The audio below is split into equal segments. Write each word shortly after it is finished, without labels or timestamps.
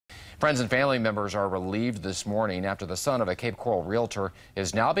Friends and family members are relieved this morning after the son of a Cape Coral realtor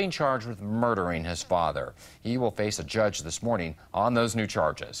is now being charged with murdering his father. He will face a judge this morning on those new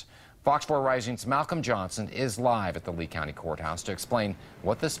charges. Fox 4 Rising's Malcolm Johnson is live at the Lee County Courthouse to explain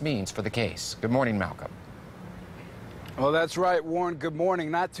what this means for the case. Good morning, Malcolm. Well, that's right, Warren. Good morning.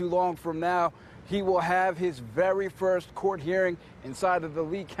 Not too long from now, he will have his very first court hearing inside of the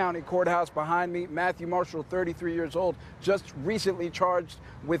Lee County Courthouse. Behind me, Matthew Marshall, 33 years old, just recently charged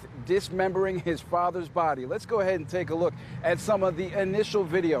with dismembering his father's body. Let's go ahead and take a look at some of the initial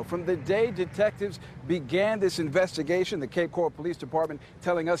video from the day detectives began this investigation. The Cape Coral Police Department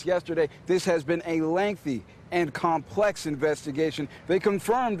telling us yesterday this has been a lengthy and complex investigation. They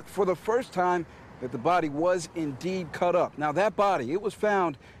confirmed for the first time that the body was indeed cut up. Now, that body, it was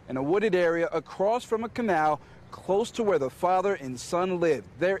found in a wooded area across from a canal close to where the father and son lived.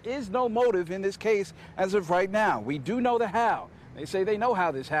 There is no motive in this case as of right now. We do know the how. They say they know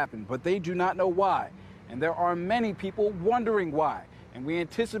how this happened, but they do not know why. And there are many people wondering why. And we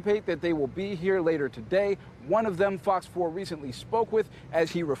anticipate that they will be here later today. One of them, Fox 4 recently spoke with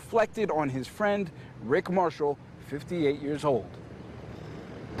as he reflected on his friend, Rick Marshall, 58 years old.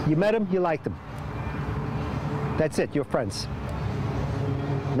 You met him, you liked him. That's it, you're friends.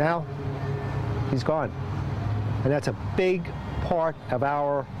 Now, he's gone. And that's a big part of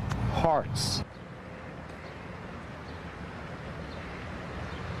our hearts.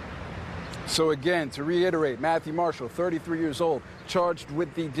 So again, to reiterate, Matthew Marshall, 33 years old, charged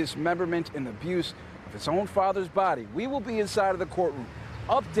with the dismemberment and abuse of his own father's body. We will be inside of the courtroom,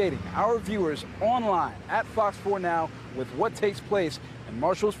 updating our viewers online at Fox 4 Now with what takes place in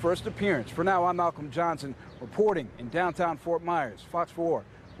Marshall's first appearance. For now, I'm Malcolm Johnson, reporting in downtown Fort Myers. Fox 4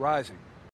 Rising.